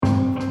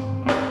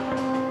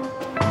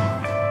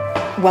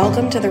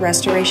Welcome to the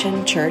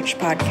Restoration Church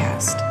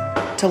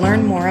podcast. To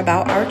learn more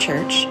about our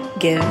church,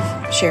 give,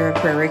 share a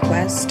prayer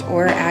request,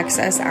 or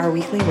access our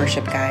weekly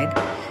worship guide,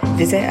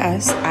 visit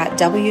us at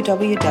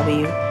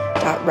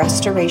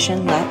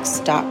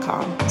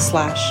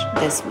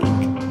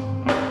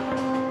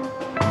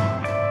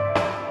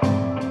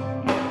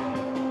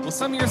www.restorationlex.com/thisweek. Well,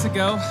 some years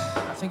ago,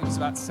 I think it was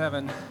about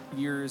 7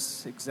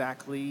 years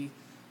exactly,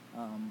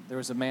 there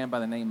was a man by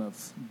the name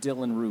of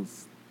Dylan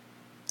Roof.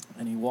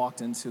 And he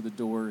walked into the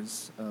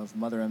doors of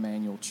Mother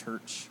Emanuel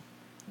Church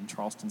in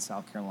Charleston,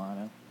 South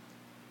Carolina,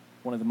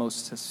 one of the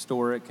most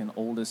historic and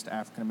oldest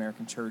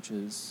African-American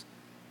churches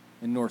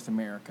in North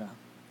America.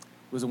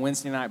 It was a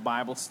Wednesday night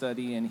Bible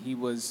study, and he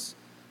was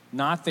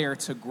not there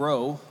to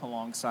grow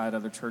alongside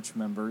other church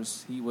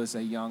members. He was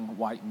a young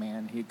white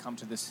man. He had come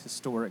to this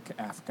historic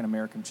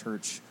African-American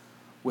church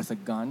with a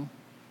gun.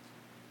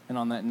 And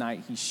on that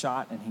night, he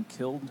shot and he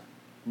killed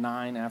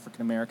 9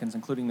 African-Americans,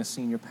 including the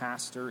senior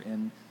pastor,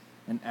 in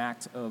an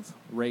act of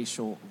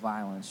racial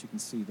violence. You can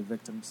see the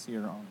victims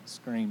here on the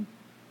screen.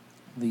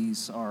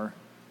 These are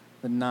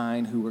the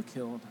 9 who were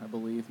killed, I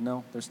believe.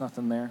 No, there's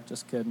nothing there.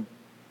 Just kidding.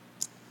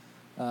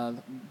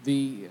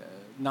 The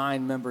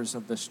 9 members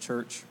of this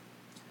church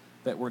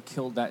that were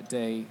killed that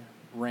day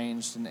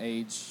ranged in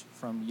age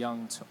from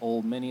young to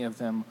old, many of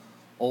them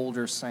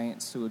older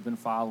saints who had been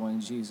following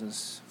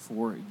Jesus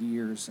for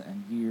years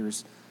and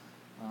years.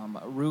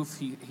 Roof,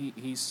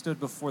 he stood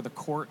before the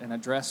court and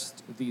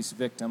addressed these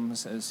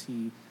victims as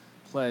he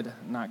pled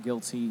not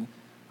guilty.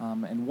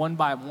 And one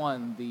by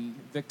one, the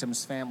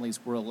victims' families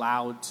were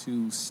allowed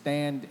to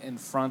stand in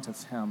front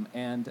of him.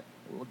 And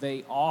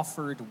they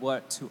offered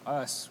what to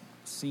us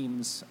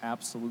seems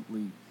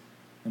absolutely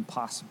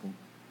impossible,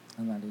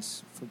 and that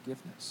is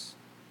forgiveness.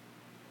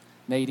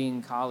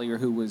 Nadine Collier,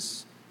 who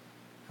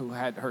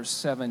had her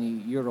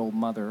 70-year-old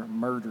mother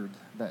murdered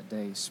that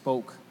day,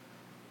 spoke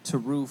to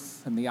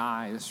Roof in the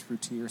eyes through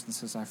tears and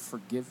says, "I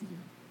forgive you.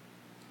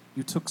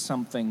 You took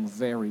something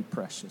very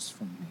precious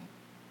from me.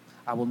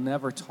 I will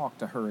never talk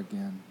to her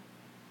again.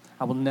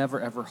 I will never,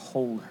 ever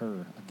hold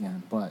her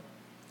again, but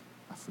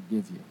I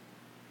forgive you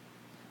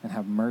and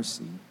have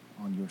mercy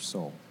on your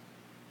soul."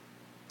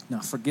 Now,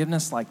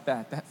 forgiveness like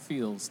that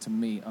feels to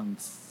me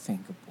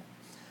unthinkable.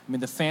 I mean,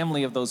 the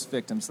family of those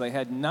victims, they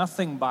had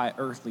nothing by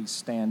earthly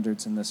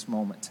standards in this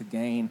moment to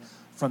gain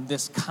from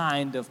this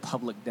kind of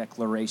public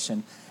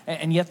declaration.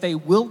 And yet they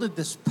wielded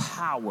this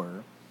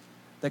power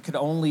that could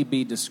only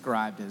be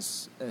described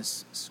as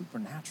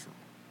supernatural.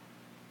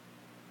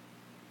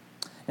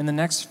 In the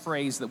next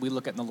phrase that we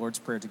look at in the Lord's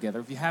Prayer together,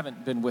 if you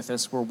haven't been with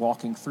us, we're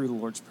walking through the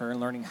Lord's Prayer and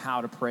learning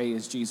how to pray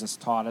as Jesus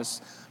taught us.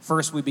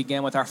 First, we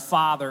began with our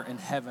Father in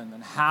heaven,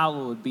 and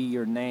hallowed be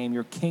your name.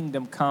 Your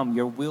kingdom come,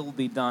 your will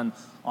be done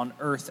on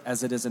earth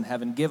as it is in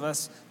heaven. Give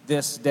us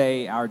this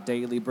day our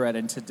daily bread.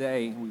 And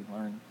today we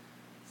learn,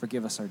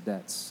 forgive us our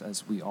debts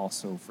as we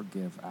also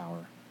forgive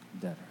our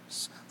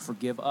debtors.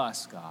 Forgive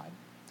us, God,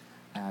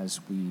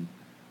 as we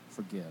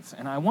forgive.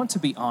 And I want to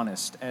be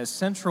honest, as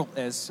central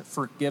as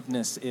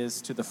forgiveness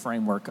is to the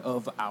framework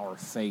of our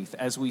faith,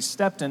 as we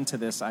stepped into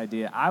this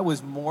idea, I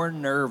was more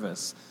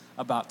nervous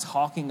about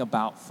talking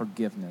about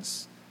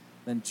forgiveness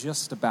than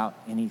just about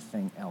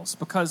anything else.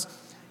 Because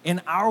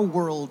in our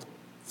world,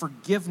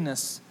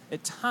 forgiveness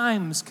at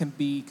times can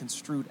be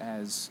construed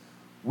as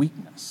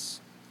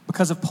weakness.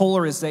 Because of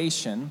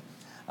polarization,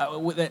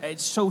 it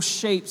so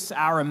shapes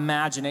our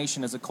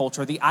imagination as a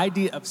culture. The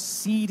idea of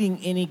ceding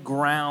any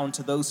ground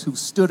to those who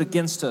stood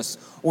against us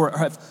or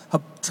have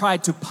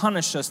tried to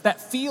punish us, that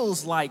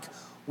feels like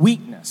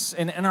weakness.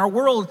 And our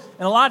world,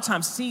 and a lot of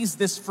times, sees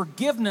this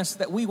forgiveness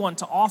that we want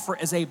to offer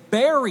as a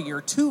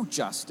barrier to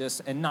justice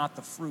and not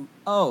the fruit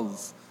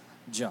of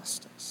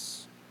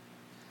justice.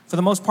 For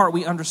the most part,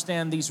 we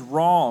understand these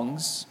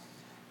wrongs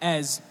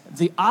as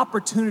the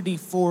opportunity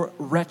for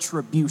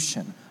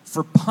retribution,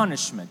 for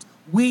punishment.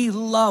 We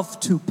love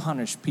to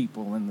punish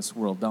people in this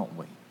world, don't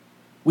we?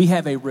 We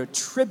have a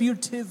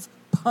retributive,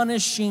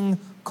 punishing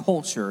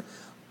culture.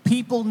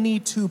 People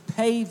need to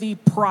pay the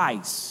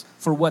price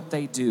for what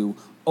they do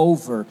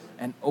over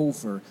and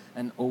over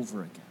and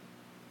over again.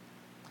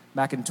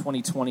 Back in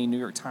 2020, New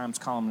York Times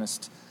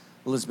columnist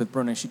Elizabeth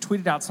Bruner, she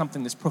tweeted out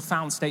this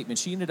profound statement.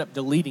 She ended up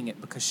deleting it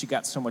because she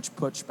got so much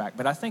pushback,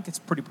 but I think it's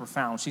pretty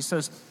profound. She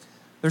says,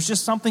 "There's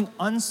just something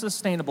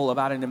unsustainable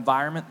about an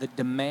environment that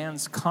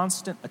demands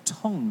constant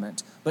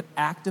atonement, but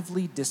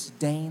actively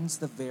disdains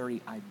the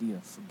very idea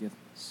of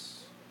forgiveness."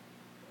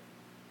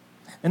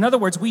 In other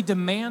words, we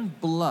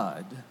demand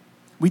blood.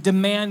 We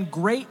demand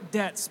great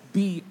debts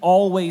be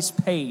always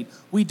paid.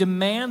 We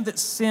demand that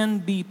sin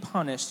be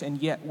punished,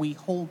 and yet we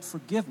hold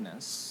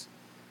forgiveness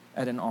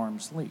at an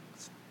arm's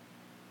length.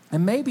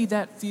 And maybe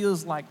that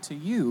feels like to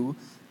you,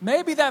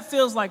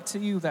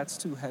 that's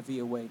too heavy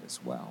a weight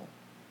as well.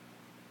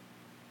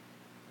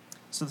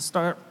 So the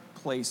start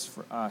place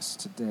for us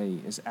today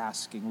is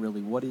asking,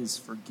 really, what is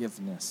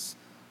forgiveness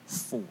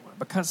for?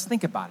 Because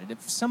think about it.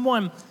 If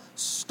someone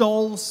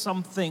stole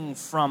something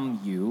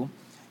from you,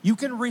 You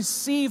can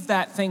receive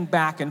that thing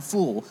back in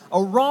full.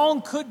 A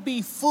wrong could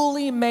be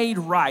fully made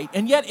right,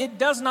 and yet it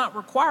does not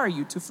require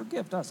you to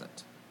forgive, does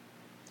it?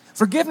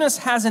 Forgiveness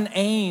has an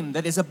aim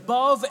that is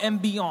above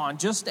and beyond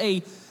just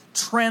a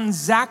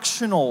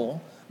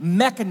transactional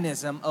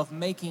mechanism of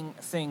making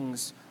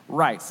things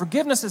right.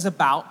 Forgiveness is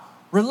about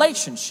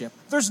relationship.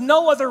 There's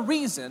no other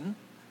reason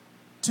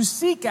to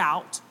seek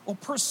out or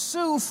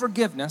pursue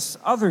forgiveness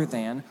other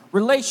than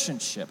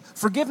relationship.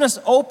 Forgiveness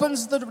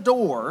opens the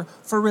door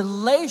for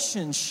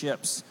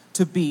relationships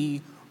to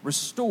be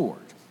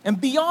restored.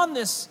 And beyond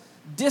this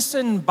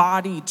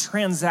disembodied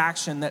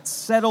transaction that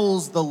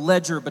settles the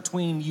ledger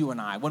between you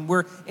and I, when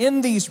we're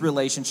in these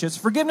relationships,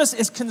 forgiveness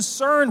is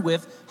concerned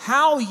with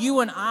how you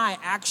and I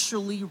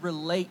actually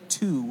relate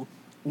to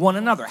one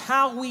another,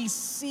 how we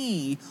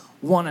see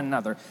one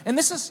another. And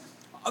this is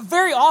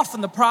very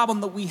often the problem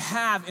that we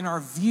have in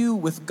our view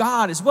with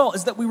God as well,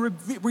 is that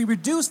we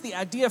reduce the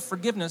idea of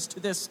forgiveness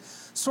to this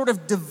sort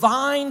of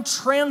divine,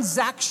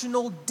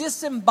 transactional,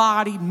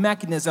 disembodied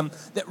mechanism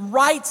that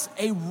rights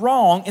a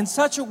wrong in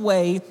such a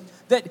way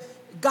that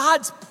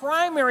God's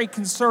primary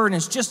concern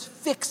is just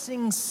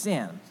fixing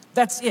sin.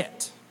 That's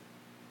it.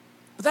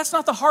 But that's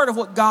not the heart of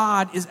what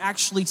God is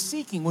actually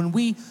seeking when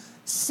we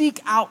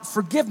seek out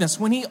forgiveness,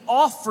 when he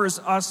offers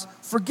us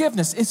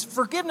forgiveness.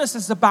 Forgiveness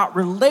is about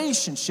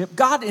relationship.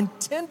 God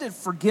intended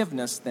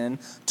forgiveness then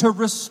to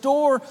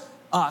restore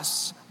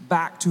us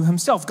back to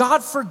himself.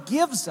 God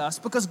forgives us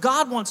because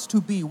God wants to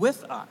be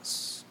with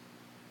us.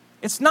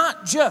 It's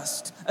not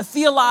just a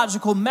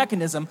theological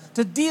mechanism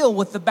to deal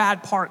with the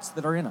bad parts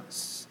that are in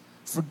us.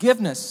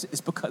 Forgiveness is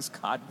because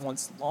God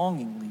wants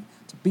longingly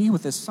to be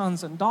with his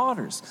sons and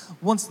daughters,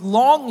 wants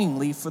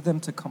longingly for them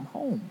to come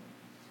home.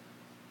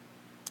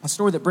 A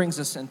story that brings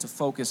us into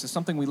focus is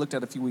something we looked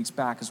at a few weeks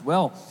back as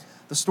well.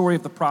 The story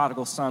of the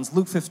prodigal sons.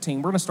 Luke 15,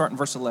 we're going to start in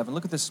verse 11.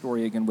 Look at this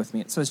story again with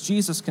me. It says,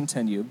 Jesus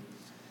continued,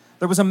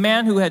 "There was a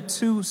man who had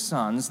 2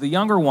 sons. The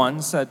younger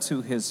one said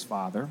to his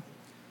father,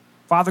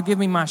 'Father, give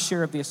me my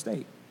share of the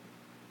estate.'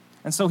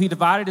 And so he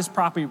divided his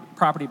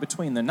property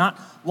between them. Not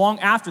long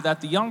after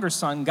that, the younger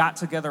son got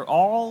together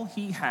all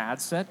he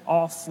had, set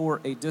off for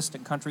a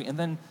distant country, and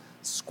then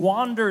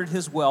squandered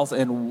his wealth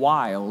in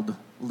wild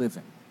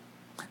living."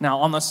 Now,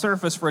 on the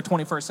surface, for a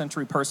 21st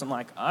century person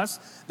like us,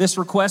 this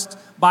request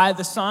by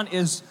the son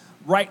is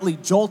rightly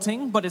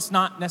jolting, but it's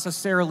not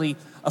necessarily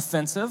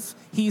offensive.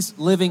 He's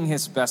living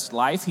his best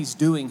life. He's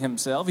doing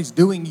himself. He's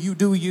doing you,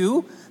 do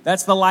you.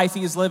 That's the life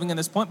he is living at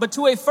this point. But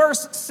to a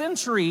first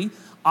century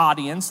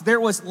audience, there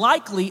was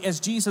likely, as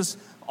Jesus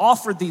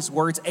offered these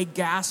words, a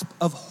gasp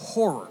of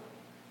horror.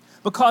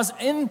 Because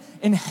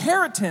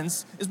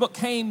inheritance is what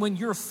came when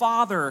your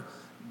father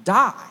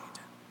died.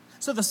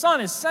 So the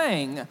son is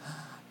saying,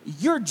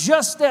 you're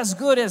just as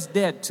good as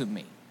dead to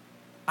me.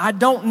 I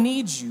don't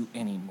need you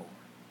anymore.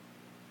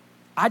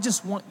 I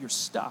just want your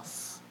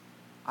stuff.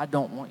 I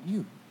don't want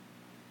you.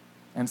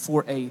 And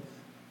for a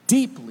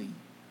deeply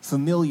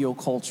familial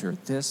culture,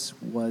 this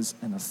was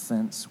an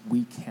offense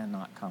we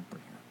cannot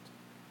comprehend.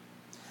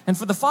 And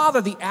for the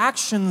father, the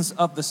actions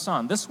of the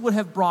son, this would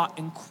have brought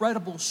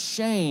incredible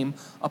shame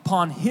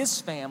upon his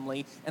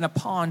family and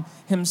upon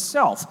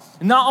himself.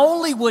 Not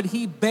only would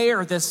he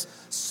bear this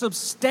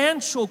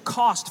substantial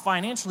cost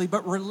financially,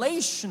 but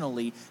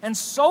relationally and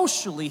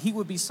socially, he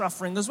would be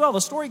suffering as well. The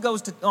story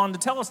goes on to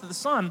tell us that the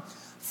son,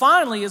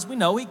 finally, as we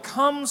know, he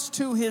comes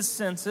to his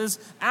senses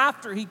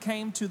after he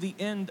came to the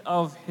end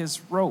of his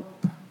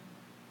rope.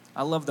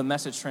 I love the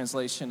Message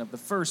translation of the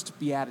first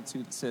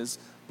beatitude that says,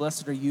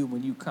 "Blessed are you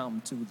when you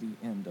come to the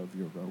end of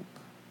your rope."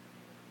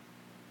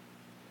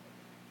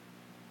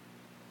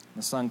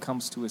 The son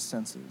comes to his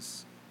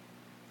senses.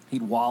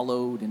 He'd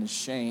wallowed in his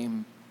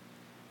shame,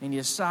 and he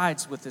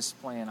decides with this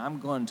plan, I'm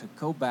going to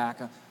go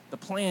back. The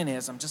plan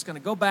is, I'm just going to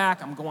go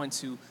back. I'm going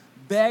to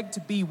beg to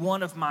be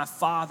one of my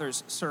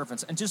father's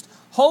servants and just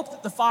hope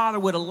that the father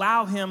would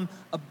allow him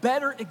a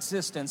better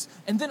existence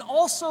and then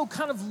also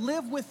kind of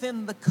live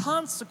within the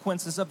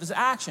consequences of his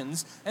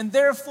actions, and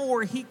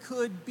therefore he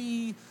could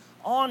be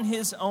on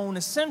his own,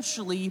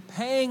 essentially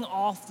paying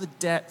off the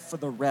debt for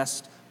the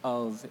rest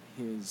of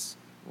his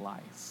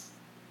life.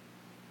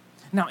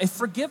 Now, if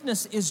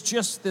forgiveness is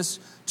just this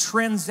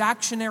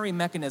transactionary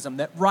mechanism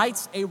that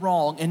rights a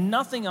wrong and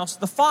nothing else,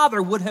 the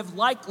father would have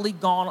likely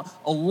gone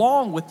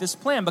along with this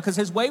plan because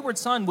his wayward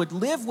son would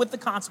live with the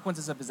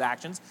consequences of his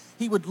actions.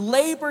 He would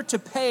labor to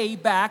pay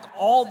back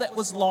all that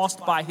was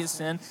lost by his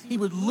sin. He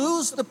would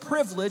lose the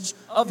privilege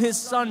of his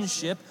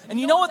sonship. And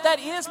you know what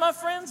that is, my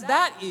friends?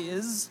 That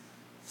is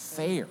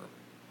fair.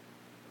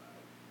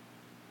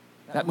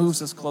 That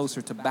moves us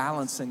closer to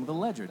balancing the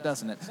ledger,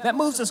 doesn't it? That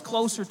moves us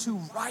closer to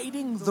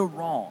righting the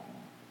wrong.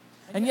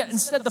 And yet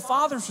instead the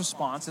father's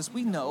response, as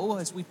we know,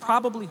 as we've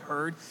probably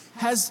heard,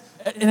 has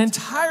an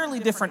entirely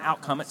different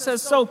outcome. It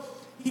says, so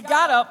he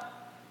got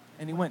up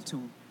and he went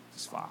to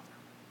his father.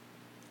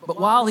 But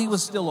while he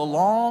was still a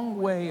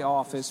long way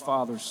off, his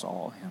father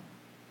saw him.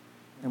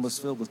 and was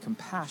filled with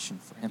compassion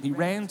for him. He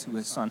ran to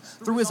his son,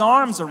 threw his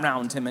arms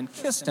around him, and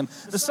kissed him.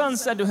 The son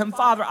said to him,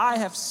 "Father, I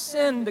have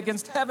sinned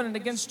against heaven and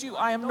against you.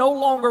 I am no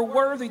longer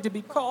worthy to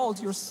be called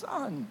your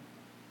son."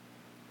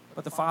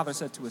 But the father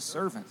said to his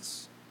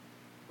servants,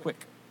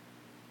 "Quick,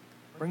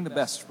 bring the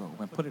best robe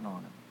and put it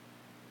on him.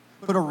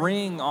 Put a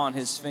ring on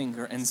his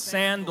finger and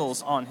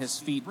sandals on his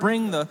feet.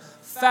 Bring the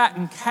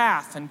fattened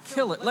calf and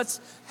kill it. Let's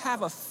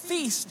have a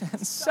feast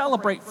and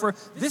celebrate. For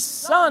this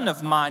son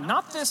of mine,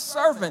 not this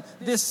servant,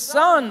 this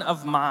son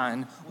of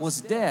mine was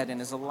dead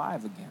and is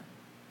alive again.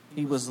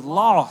 He was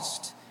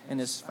lost and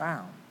is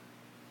found."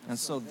 And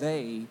so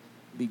they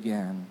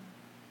began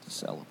to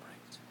celebrate.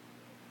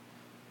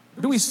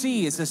 What do we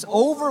see is this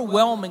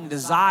overwhelming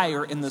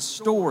desire in the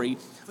story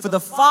for the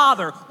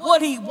father.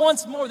 What he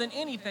wants more than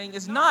anything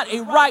is not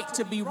a right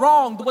to be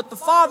wronged. What the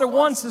father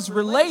wants is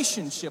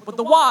relationship. What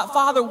the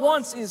father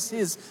wants is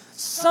his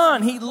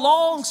son. He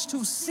longs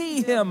to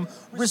see him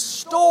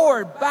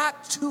restored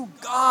back to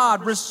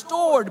God,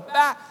 restored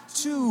back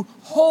to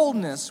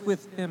wholeness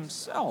with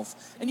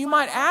himself. And you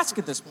might ask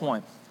at this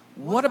point,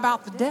 what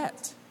about the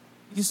debt?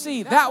 You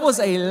see, that was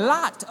a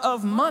lot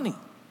of money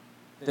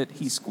that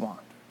he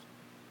squandered.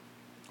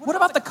 What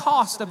about the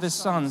cost of his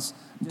son's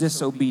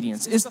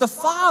disobedience? Is the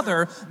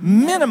father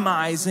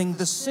minimizing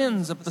the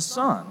sins of the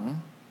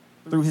son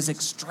through his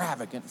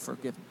extravagant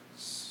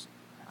forgiveness?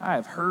 I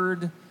have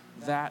heard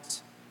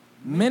that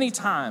many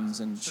times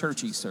in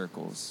churchy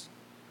circles.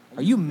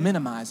 Are you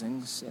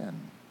minimizing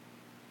sin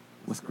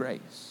with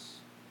grace?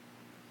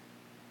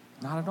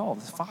 Not at all.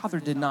 The father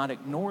did not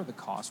ignore the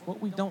cost.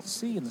 What we don't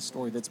see in the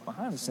story that's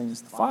behind the scenes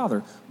is the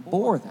father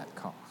bore that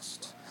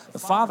cost. The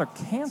father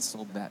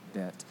canceled that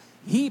debt.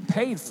 He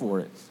paid for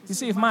it. You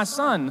see, if my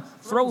son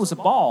throws a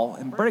ball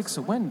and breaks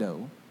a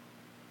window,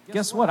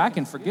 guess what? I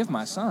can forgive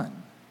my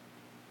son.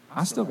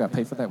 I still got to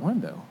pay for that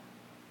window.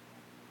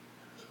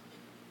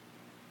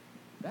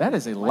 That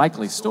is a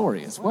likely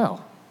story as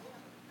well.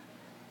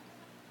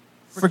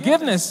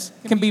 Forgiveness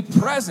can be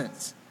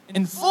present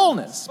in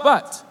fullness,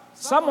 but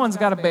someone's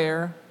got to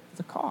bear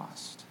the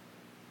cost.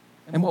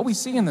 And what we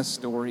see in this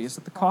story is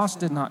that the cost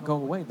did not go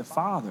away. The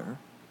father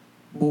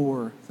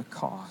bore the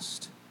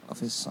cost of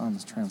his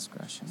son's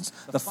transgressions.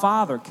 The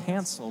father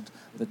canceled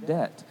the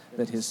debt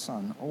that his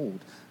son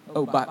owed.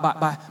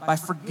 By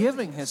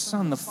forgiving his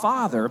son, the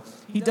father,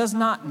 he does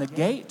not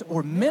negate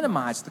or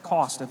minimize the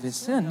cost of his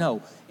sin.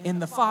 No, in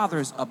the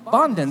father's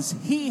abundance,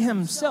 he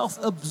himself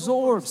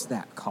absorbs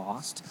that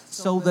cost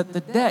so that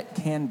the debt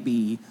can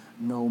be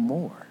no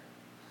more.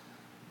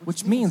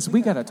 Which means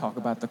we got to talk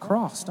about the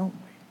cross, don't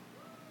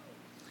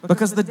we?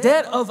 Because the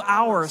debt of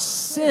our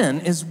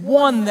sin is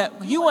one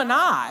that you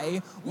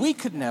and we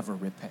could never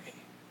repay.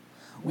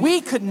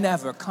 We could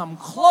never come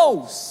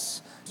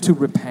close to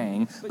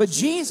repaying. But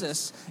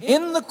Jesus,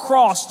 in the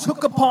cross,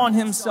 took upon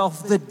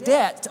himself the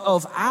debt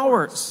of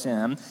our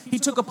sin. He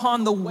took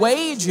upon the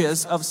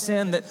wages of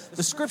sin that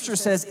the scripture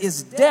says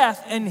is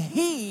death, and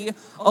he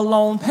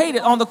alone paid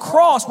it. On the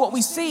cross, what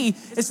we see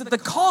is that the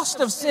cost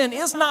of sin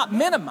is not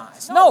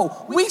minimized.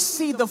 No, we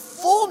see the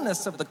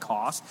fullness of the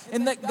cost,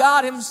 and that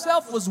God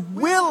himself was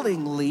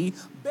willingly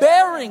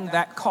bearing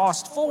that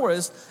cost for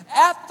us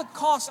at the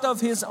cost of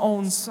his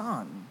own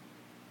son.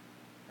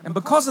 And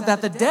because of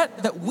that, the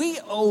debt that we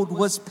owed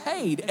was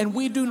paid, and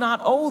we do not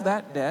owe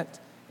that debt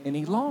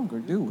any longer,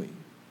 do we?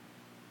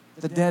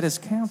 The debt is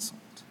canceled.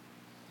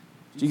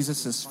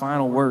 Jesus'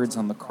 final words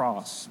on the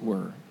cross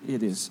were,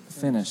 "It is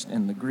finished."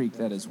 In the Greek,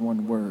 that is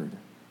one word,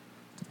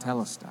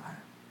 tetelestai.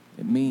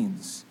 It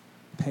means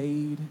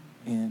paid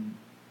in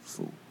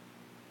full.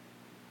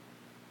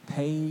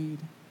 Paid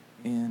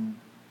in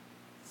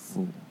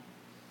full.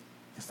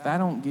 If that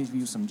don't give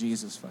you some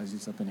Jesus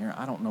fuzzies up in here,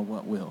 I don't know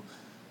what will.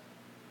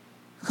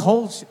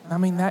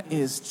 That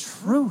is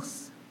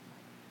truth.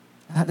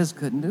 That is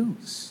good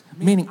news.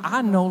 Meaning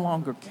I no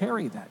longer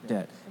carry that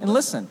debt. And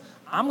listen,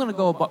 I'm going to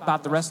go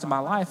about the rest of my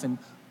life and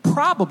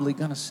probably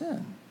going to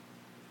sin.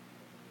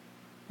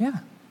 Yeah.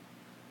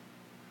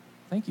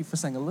 Thank you for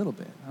saying a little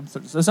bit.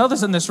 There's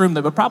others in this room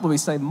that would probably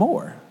say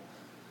more.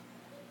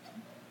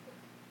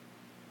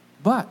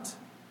 But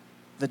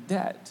the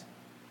debt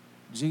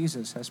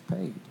Jesus has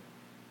paid.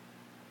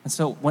 And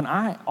so when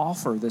I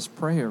offer this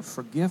prayer,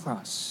 forgive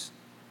us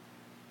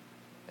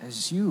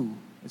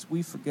as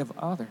we forgive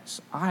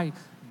others, I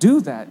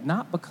do that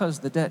not because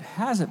the debt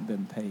hasn't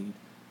been paid.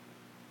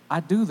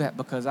 I do that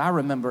because I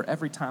remember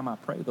every time I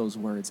pray those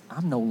words,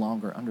 I'm no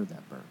longer under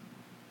that burden.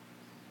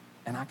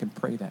 And I can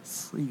pray that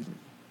freely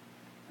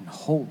and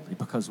wholly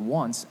because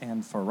once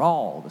and for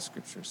all, the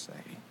scriptures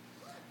say,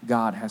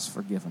 God has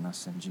forgiven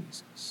us in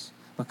Jesus.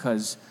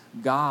 Because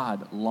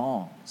God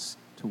longs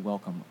to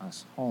welcome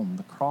us home.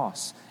 The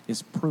cross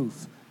is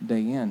proof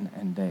day in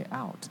and day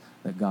out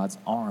that God's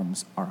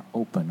arms are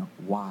open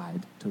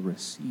wide to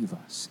receive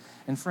us.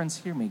 And friends,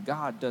 hear me.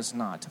 God does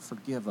not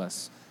forgive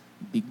us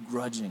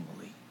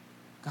begrudgingly.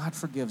 God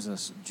forgives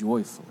us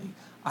joyfully.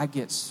 I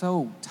get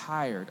so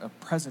tired of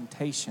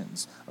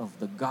presentations of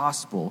the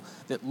gospel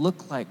that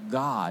look like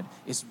God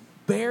is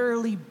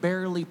barely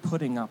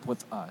putting up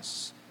with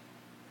us.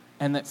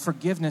 And that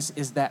forgiveness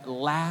is that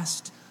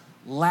last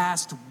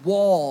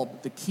wall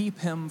to keep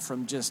him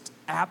from just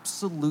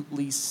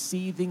absolutely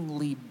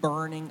seethingly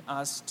burning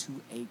us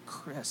to a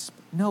crisp.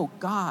 No,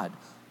 God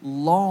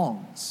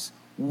wants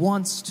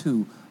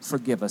to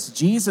forgive us.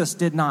 Jesus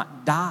did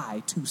not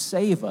die to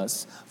save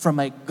us from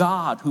a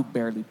God who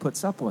barely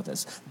puts up with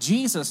us.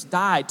 Jesus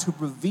died to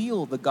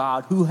reveal the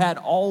God who had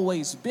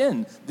always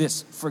been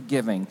this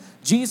forgiving.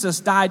 Jesus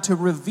died to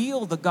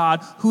reveal the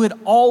God who had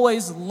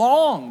always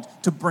longed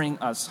to bring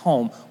us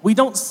home. We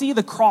don't see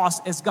the cross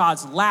as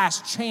God's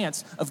last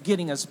chance of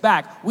getting us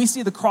back. We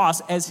see the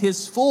cross as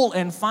his full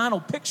and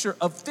final picture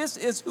of this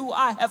is who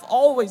I have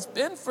always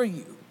been for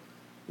you,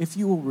 if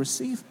you will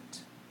receive it.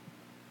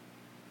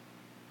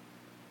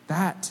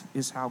 That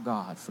is how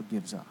God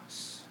forgives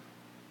us.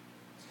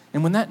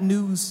 And when that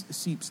news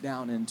seeps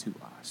down into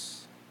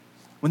us,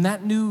 when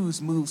that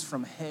news moves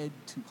from head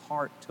to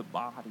heart to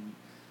body,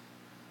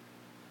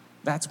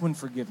 that's when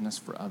forgiveness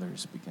for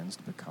others begins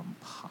to become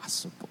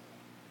possible.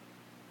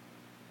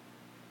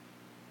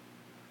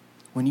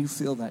 When you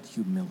feel that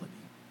humility,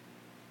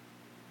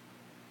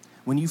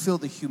 when you feel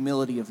the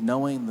humility of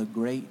knowing the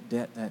great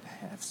debt that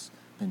has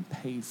been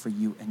paid for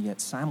you, and yet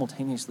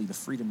simultaneously the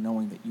freedom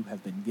knowing that you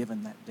have been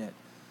given that debt,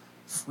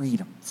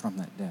 freedom from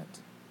that debt,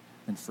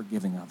 and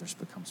forgiving others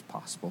becomes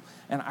possible.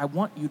 And I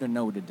want you to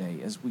know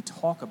today, as we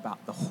talk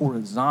about the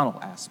horizontal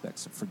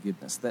aspects of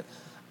forgiveness, that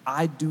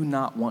I do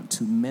not want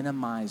to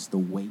minimize the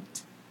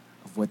weight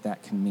of what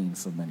that can mean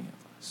for many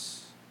of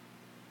us.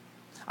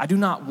 I do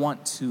not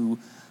want to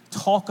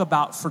talk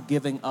about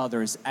forgiving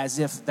others as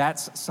if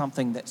that's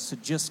something that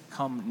should just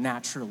come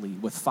naturally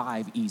with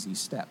 5 easy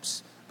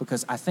steps,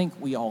 because I think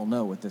we all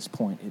know at this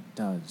point it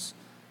does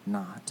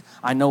not.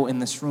 I know in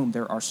this room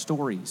there are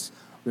stories,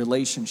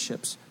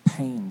 relationships,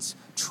 pains,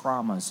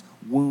 traumas,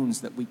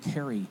 wounds that we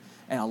carry.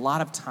 And a lot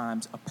of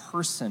times a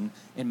person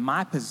in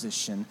my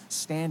position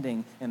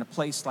standing in a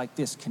place like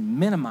this can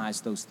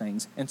minimize those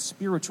things and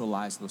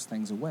spiritualize those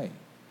things away.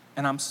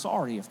 And I'm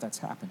sorry if that's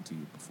happened to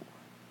you before,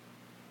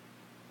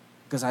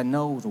 because I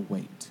know the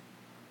weight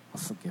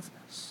of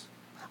forgiveness.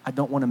 I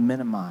don't want to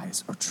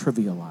minimize or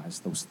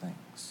trivialize those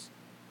things.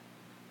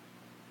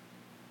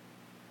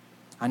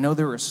 I know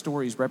there are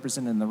stories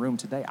represented in the room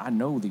today. I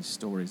know these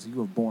stories. You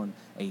have borne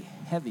a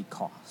heavy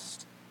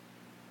cost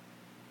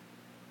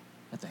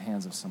at the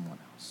hands of someone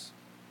else.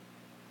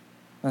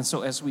 And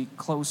so as we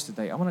close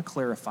today, I want to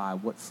clarify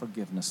what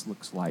forgiveness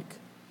looks like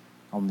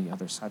on the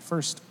other side.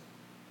 First,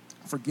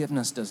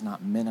 forgiveness does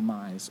not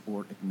minimize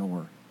or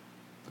ignore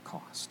the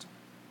cost.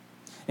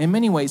 In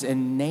many ways,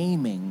 in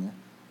naming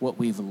what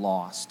we've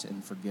lost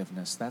in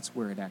forgiveness, that's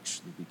where it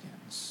actually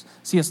begins.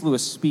 C.S.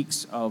 Lewis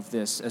speaks of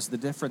this as the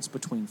difference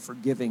between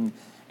forgiving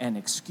and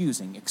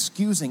excusing.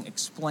 Excusing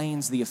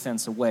explains the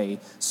offense away,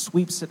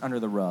 sweeps it under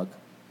the rug.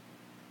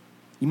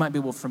 You might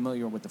be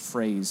familiar with the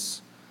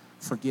phrase,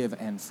 forgive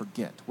and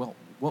forget. Well,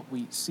 what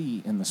we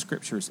see in the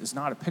scriptures is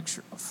not a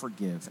picture of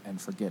forgive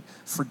and forget.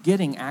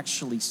 Forgetting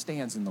actually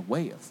stands in the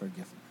way of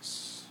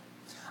forgiveness.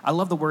 I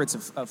love the words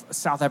of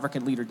South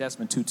African leader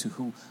Desmond Tutu,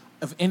 who,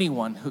 of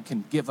anyone who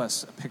can give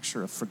us a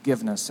picture of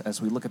forgiveness as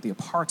we look at the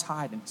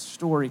apartheid and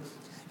story.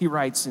 He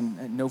writes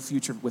in No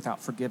Future Without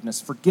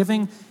Forgiveness,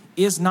 forgiving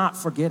is not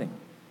forgetting.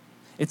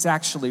 It's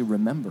actually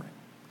remembering.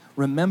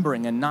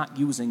 Remembering and not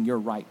using your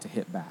right to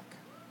hit back.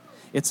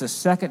 It's a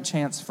second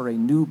chance for a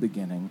new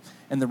beginning,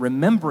 and the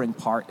remembering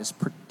part is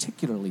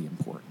particularly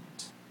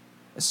important,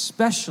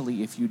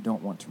 especially if you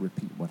don't want to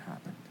repeat what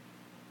happened.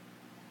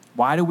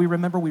 Why do we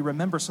remember? We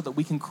remember so that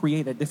we can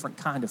create a different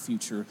kind of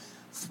future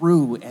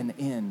through and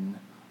in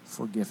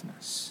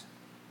forgiveness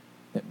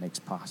that makes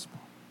possible.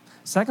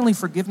 Secondly,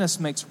 forgiveness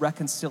makes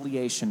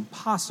reconciliation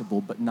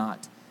possible, but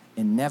not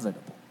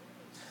inevitable.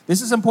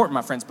 This is important,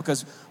 my friends,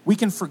 because we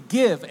can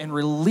forgive and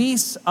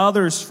release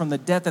others from the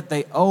debt that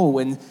they owe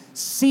and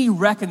see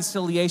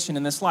reconciliation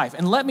in this life.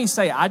 And let me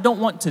say, I don't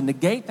want to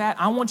negate that.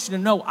 I want you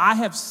to know I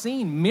have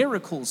seen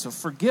miracles of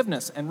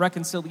forgiveness and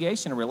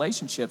reconciliation in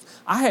relationships.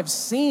 I have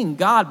seen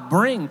God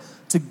bring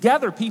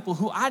together people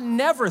who I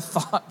never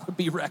thought would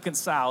be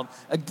reconciled.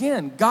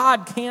 Again,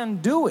 God can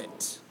do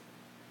it.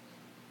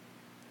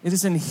 It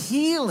is in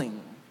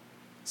healing,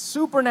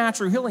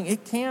 supernatural healing.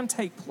 It can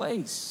take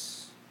place.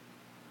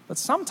 But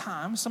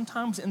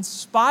sometimes in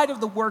spite of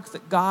the work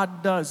that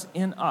God does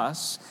in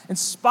us, in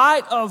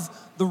spite of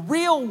the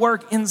real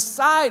work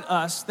inside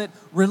us that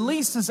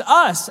releases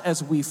us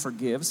as we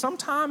forgive,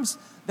 sometimes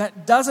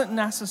that doesn't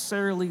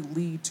necessarily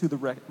lead to the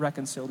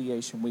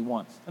reconciliation we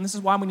want. And this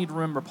is why we need to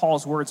remember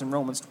Paul's words in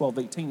Romans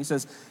 12:18. He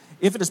says,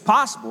 if it is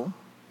possible,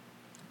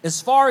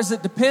 as far as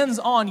it depends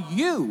on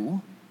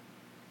you,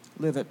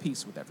 live at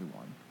peace with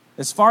everyone.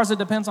 As far as it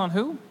depends on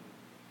who?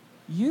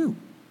 You.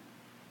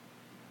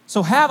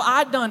 So have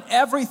I done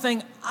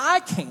everything I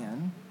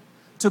can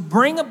to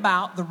bring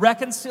about the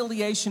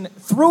reconciliation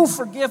through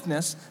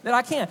forgiveness that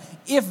I can?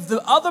 If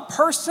the other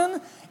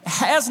person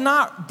has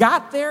not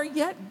got there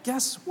yet,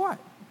 guess what?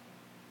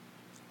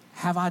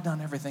 Have I done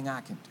everything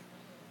I can do?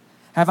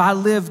 Have I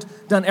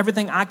done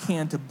everything I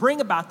can to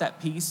bring about that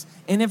peace?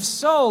 And if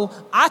so,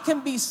 I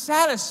can be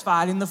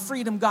satisfied in the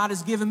freedom God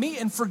has given me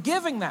in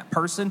forgiving that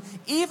person,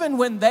 even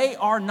when they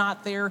are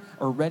not there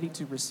or ready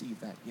to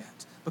receive that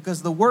yet.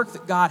 Because the work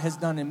that God has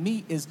done in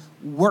me is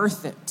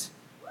worth it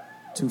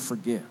to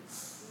forgive.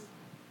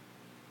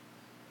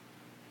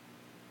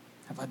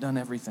 Have I done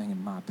everything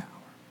in my power?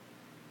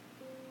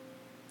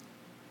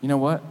 You know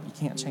what? You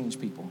can't change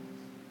people.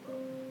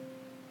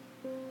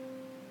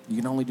 You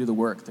can only do the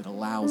work that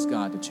allows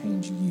God to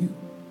change you.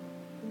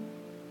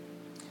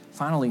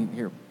 Finally,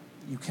 here,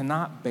 you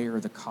cannot bear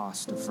the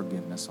cost of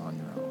forgiveness on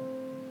your own.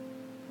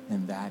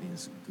 And that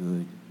is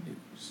good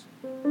news.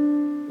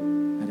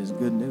 That is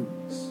good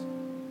news.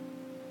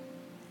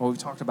 What we've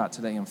talked about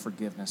today in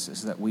forgiveness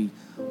is that we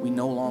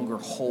no longer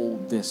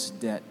hold this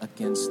debt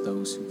against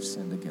those who've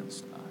sinned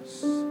against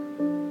us.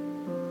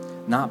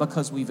 Not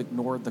because we've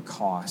ignored the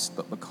cost,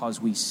 but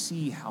because we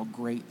see how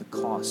great the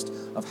cost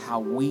of how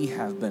we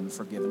have been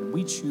forgiven.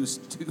 We choose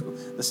to do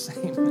the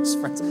same as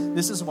friends.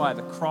 This is why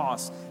the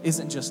cross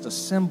isn't just a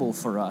symbol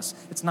for us.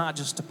 It's not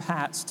just a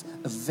past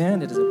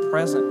event. It is a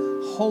present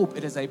hope.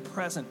 It is a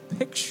present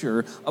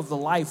picture of the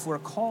life we're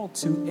called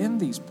to in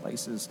these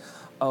places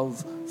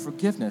of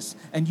forgiveness.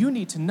 And you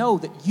need to know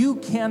that you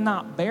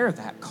cannot bear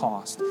that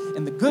cost.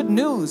 And the good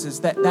news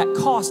is that that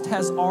cost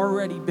has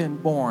already been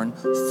borne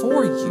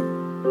for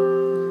you.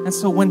 And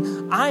so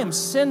when I am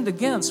sinned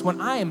against,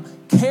 when I am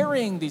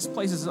carrying these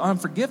places of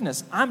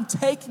unforgiveness, I'm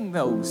taking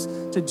those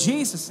to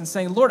Jesus and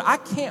saying, Lord, I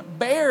can't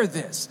bear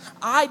this.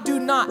 I do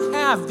not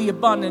have the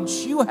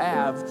abundance you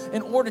have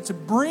in order to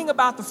bring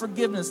about the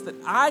forgiveness that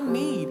I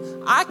need.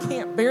 I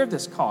can't bear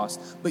this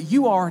cost, but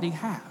you already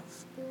have.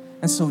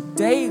 And so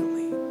daily,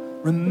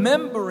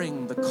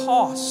 remembering the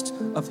cost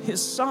of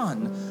his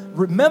son,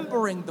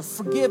 remembering the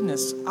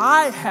forgiveness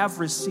I have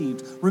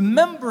received,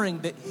 remembering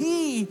that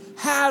he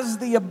has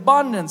the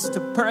abundance to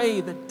pay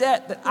the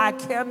debt that I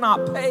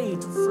cannot pay,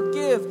 to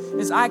forgive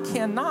as I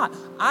cannot.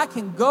 I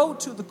can go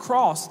to the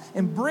cross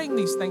and bring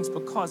these things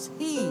because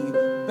he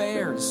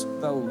bears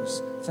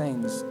those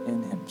things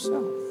in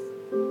himself.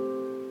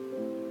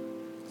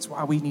 That's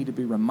why we need to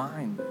be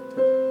reminded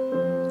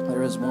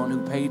there is one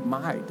who paid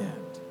my debt,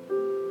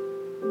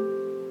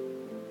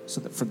 so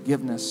that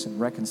forgiveness and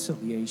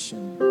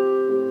reconciliation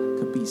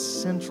could be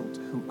central to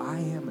who I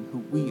am and who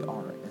we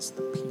are as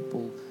the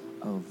people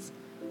of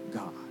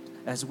God.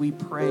 As we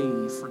pray,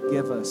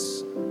 forgive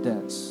us our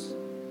debts,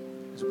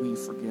 as we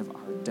forgive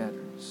our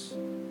debtors,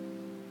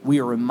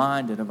 we are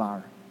reminded of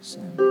our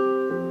sin.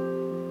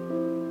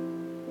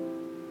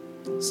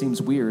 It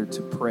seems weird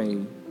to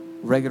pray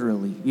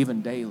regularly,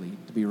 even daily,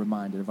 to be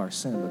reminded of our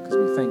sin, because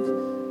we think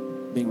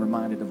being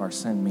reminded of our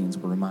sin means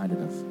we're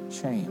reminded of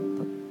shame.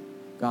 But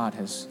God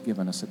has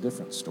given us a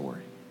different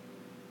story.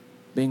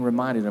 Being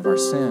reminded of our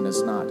sin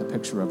is not a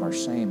picture of our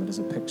shame. It is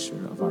a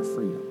picture of our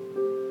freedom.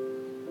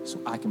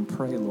 So I can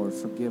pray, Lord,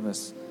 forgive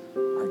us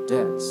our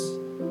debts,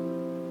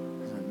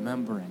 and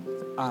remembering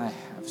that I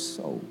have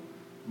so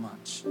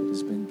much that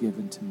has been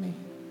given to me.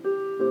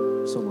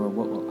 So, Lord,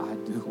 what will I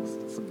do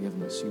with the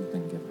forgiveness you've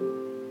been given?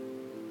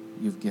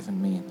 You've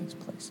given me in these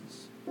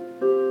places.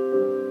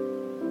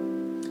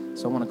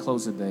 So I want to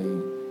close the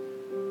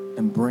day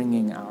in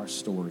bringing our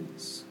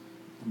stories,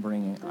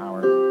 bringing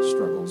our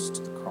struggles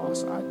to the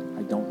cross. I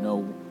don't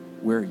know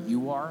where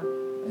you are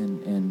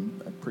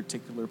in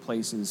particular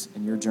places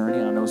in your journey.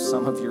 I know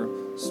some of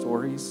your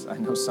stories. I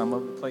know some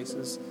of the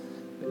places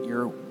that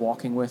you're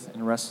walking with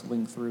and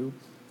wrestling through.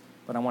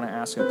 But I want to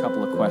ask a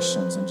couple of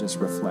questions and just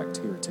reflect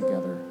here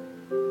together.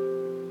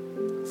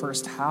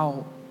 First,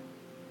 how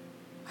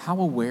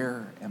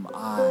aware am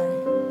I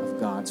of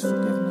God's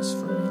forgiveness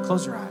for me?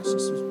 Close your eyes.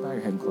 Just bow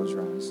your head and close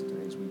your eyes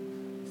today as we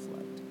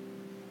reflect.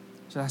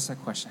 So ask that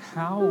question.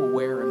 How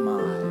aware am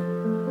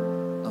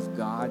I of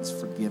God's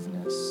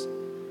forgiveness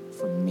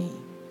for me?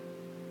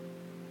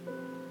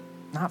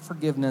 Not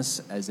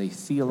forgiveness as a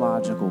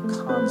theological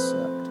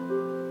concept.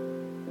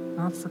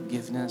 Not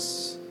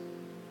forgiveness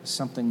as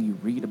something you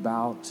read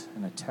about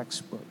in a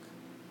textbook.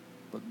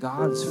 But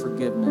God's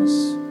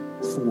forgiveness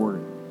for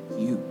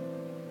you.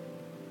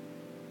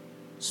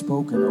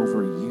 Spoken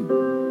over you.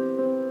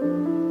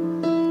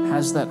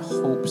 Has that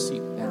hope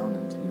seeped down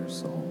into your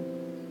soul?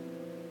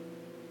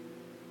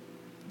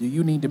 Do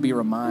you need to be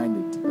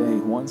reminded today,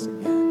 once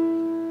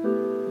again,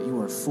 that you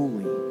are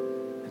fully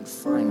and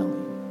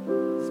finally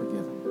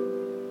forgiven?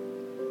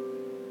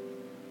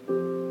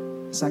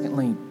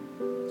 Secondly,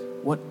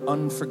 what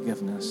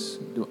unforgiveness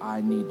do I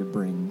need to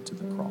bring to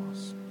the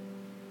cross?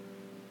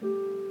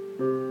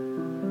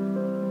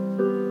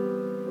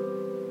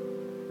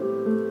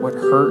 What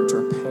hurt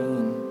or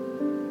pain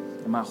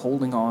am I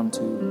holding on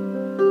to?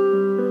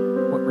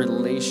 What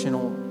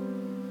relational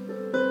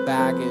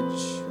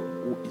baggage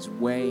is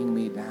weighing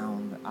me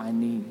down that I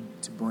need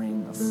to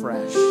bring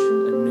afresh,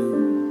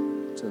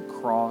 anew to the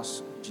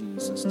cross of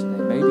Jesus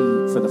today?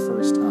 Maybe for the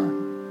first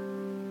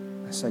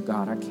time, I say,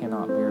 God, I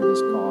cannot bear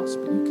this cross,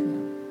 but you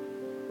can.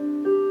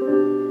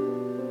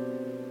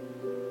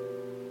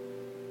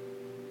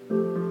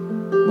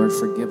 Lord,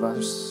 forgive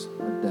us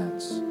our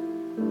debts.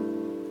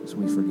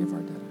 we forgive our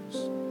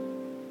debtors.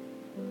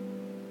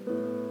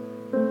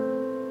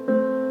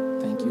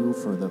 Thank you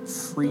for the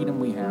freedom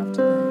we have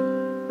today,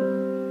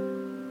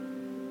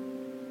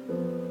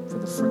 for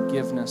the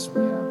forgiveness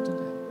we have today.